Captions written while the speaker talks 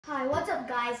Hi, what's up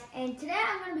guys? And today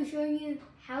I'm going to be showing you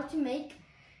how to make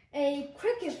a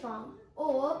cricket farm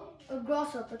or a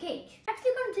grasshopper cage. I'm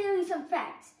actually going to tell you some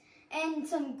facts and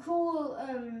some cool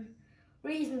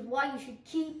reasons why you should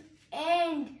keep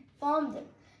and farm them.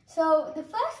 So the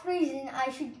first reason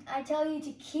I tell you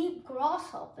to keep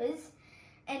grasshoppers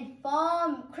and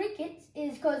farm crickets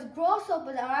is because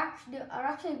grasshoppers are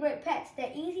actually great pets.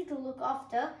 They're easy to look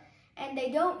after and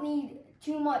they don't need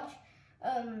too much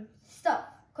stuff,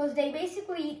 because they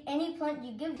basically eat any plant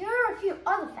you give. Here are a few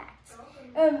other facts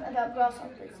about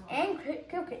grasshoppers and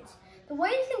crickets. The way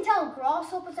you can tell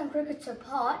grasshoppers and crickets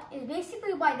apart is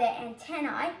basically by their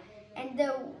antennae and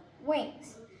their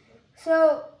wings.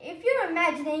 So if you're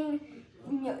imagining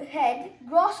in your head,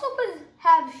 grasshoppers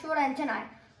have short antennae,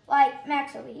 like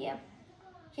Max over here.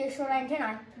 He has short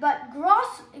antennae. But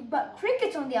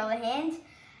crickets, on the other hand,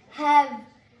 have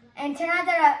antennae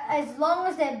that are as long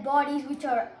as their bodies, which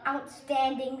are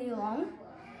outstandingly long.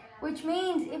 Which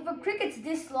means if a cricket's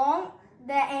this long,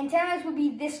 their antennas would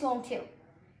be this long too.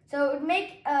 So it would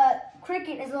make a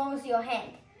cricket as long as your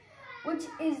hand, which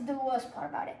is the worst part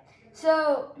about it.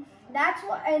 So that's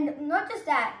what, and not just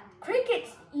that,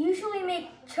 crickets usually make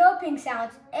chirping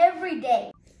sounds every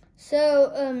day.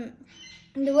 So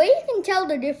the way you can tell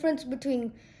the difference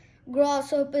between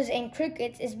grasshoppers and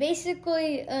crickets is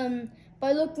basically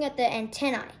by looking at the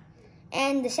antennae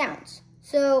and the sounds.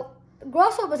 So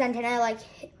grasshoppers' antennae, like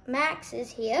Max's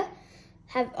here,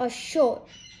 are short,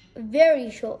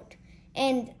 very short,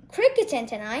 and crickets'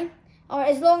 antennae are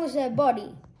as long as their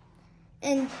body.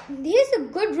 And here's a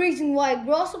good reason why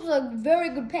grasshoppers are very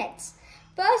good pets.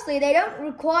 Firstly, they don't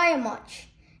require much,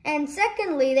 and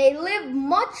secondly, they live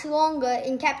much longer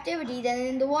in captivity than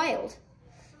in the wild.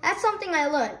 That's something I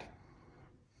learned.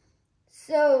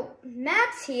 So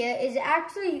Max here is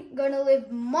actually going to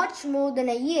live much more than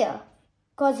a year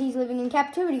because he's living in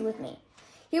captivity with me.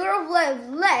 He would have lived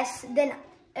less than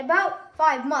about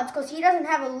 5 months because he doesn't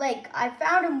have a leg. I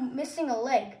found him missing a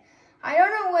leg. I don't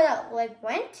know where that leg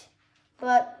went,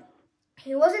 but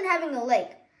he wasn't having a leg.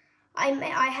 I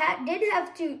did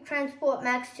have to transport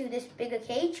Max to this bigger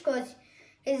cage because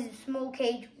his small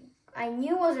cage I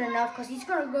knew wasn't enough because he's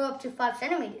going to grow up to 5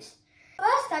 centimeters.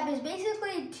 First step is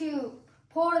basically to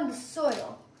pour in the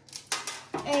soil.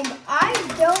 And I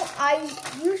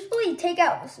usually take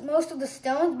out most of the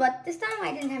stones, but this time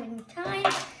I didn't have any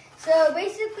time. So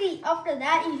basically after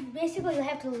that, you basically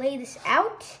have to lay this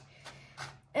out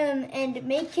and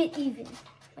make it even,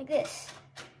 like this.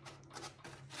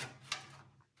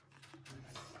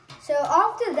 So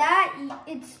after that,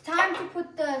 it's time to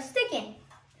put the stick in.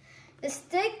 The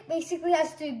stick basically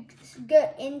has to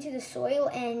get into the soil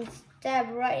and stab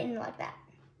right in like that.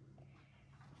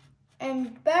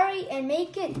 And bury and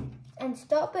make it and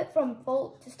stop it from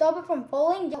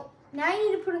falling. Now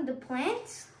you need to put in the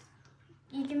plants.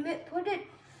 You can put it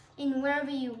in wherever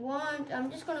you want.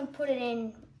 I'm just gonna put it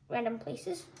in random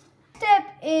places. Step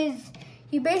is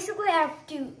you basically have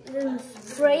to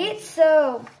spray it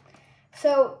so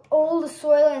all the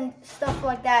soil and stuff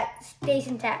like that stays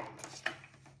intact.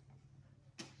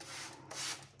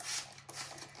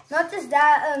 Not just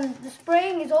that, the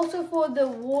spraying is also for the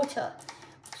water,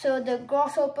 so the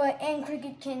grasshopper and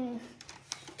cricket can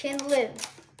live.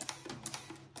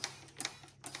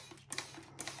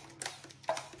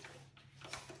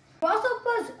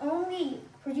 Grasshoppers only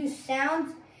produce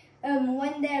sounds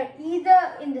when they're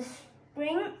either in the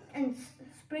spring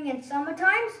and summer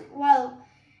times,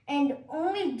 and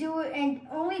only do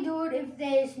it if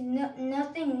there's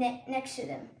nothing next to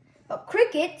them. But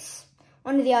crickets,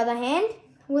 on the other hand,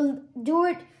 will do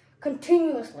it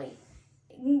continuously,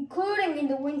 including in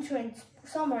the winter and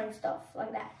summer and stuff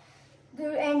like that.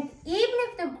 And even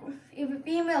if a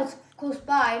female's close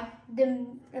by, the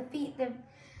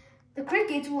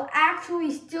crickets will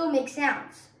actually still make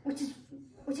sounds, which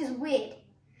is weird.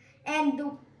 And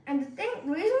the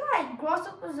reason why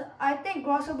I think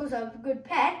grasshoppers are good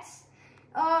pets,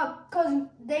 because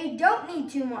they don't need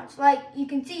too much. Like you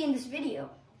can see in this video,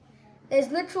 there's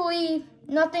literally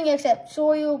nothing except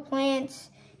soil, plants,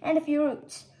 and a few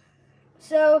roots.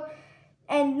 So,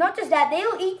 and not just that,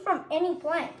 they'll eat from any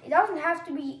plant. It doesn't have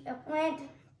to be a plant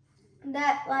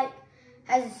that like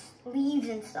has leaves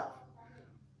and stuff.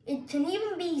 It can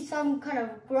even be some kind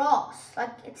of grass,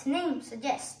 like its name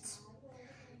suggests.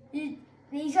 These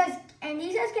guys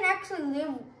can actually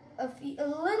live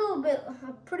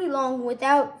pretty long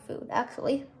without food,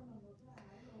 actually.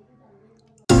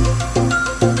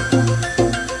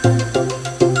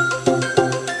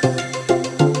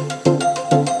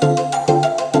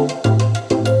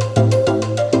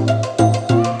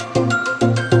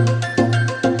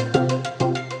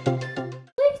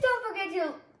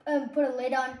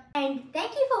 lid on. And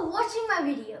thank you for watching my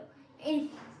video.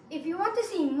 If you want to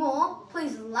see more,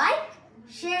 please like,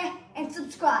 share and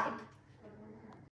subscribe.